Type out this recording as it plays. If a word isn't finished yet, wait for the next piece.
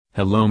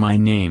Hello, my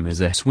name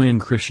is Aswin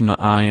Krishna.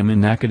 I am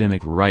an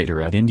academic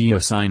writer at India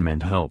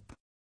Assignment Help.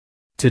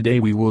 Today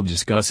we will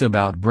discuss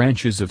about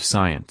branches of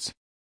science.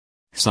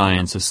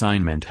 Science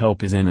assignment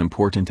help is an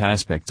important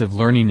aspect of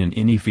learning in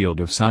any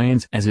field of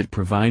science as it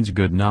provides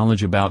good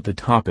knowledge about the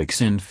topics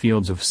and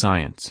fields of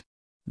science.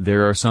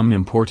 There are some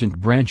important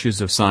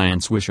branches of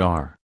science which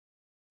are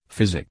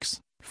physics.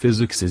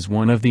 Physics is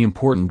one of the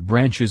important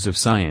branches of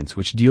science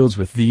which deals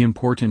with the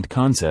important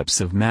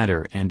concepts of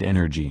matter and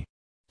energy.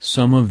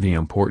 Some of the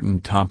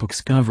important topics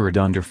covered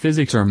under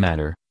physics are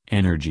matter,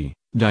 energy,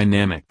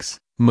 dynamics,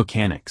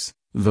 mechanics,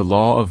 the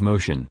law of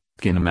motion,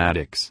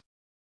 kinematics.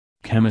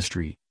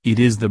 Chemistry, it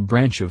is the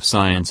branch of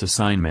science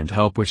assignment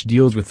help which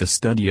deals with the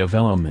study of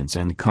elements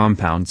and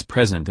compounds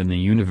present in the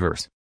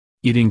universe.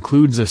 It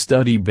includes a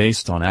study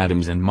based on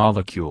atoms and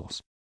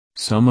molecules.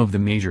 Some of the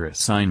major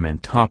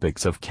assignment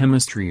topics of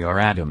chemistry are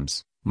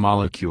atoms,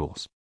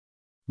 molecules.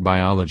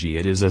 Biology,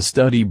 it is a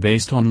study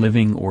based on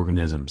living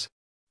organisms.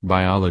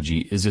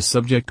 Biology is a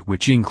subject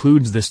which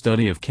includes the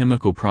study of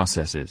chemical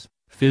processes,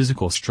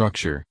 physical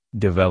structure,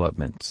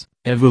 developments,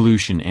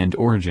 evolution and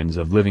origins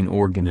of living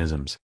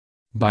organisms.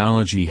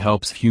 Biology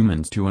helps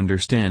humans to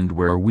understand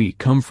where we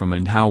come from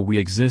and how we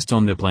exist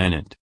on the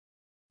planet.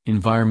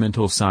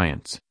 Environmental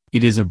science,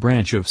 it is a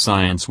branch of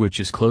science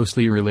which is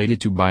closely related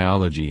to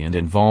biology and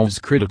involves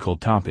critical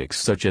topics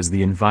such as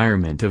the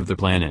environment of the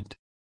planet.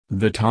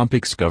 The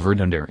topics covered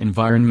under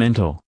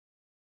environmental.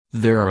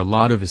 There are a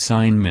lot of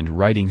assignment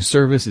writing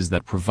services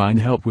that provide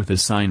help with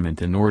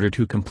assignment in order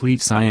to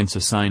complete science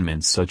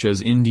assignments such as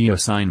India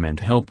Assignment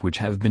Help, which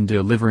have been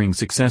delivering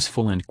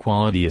successful and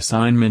quality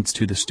assignments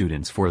to the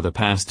students for the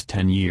past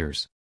 10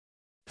 years.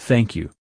 Thank you.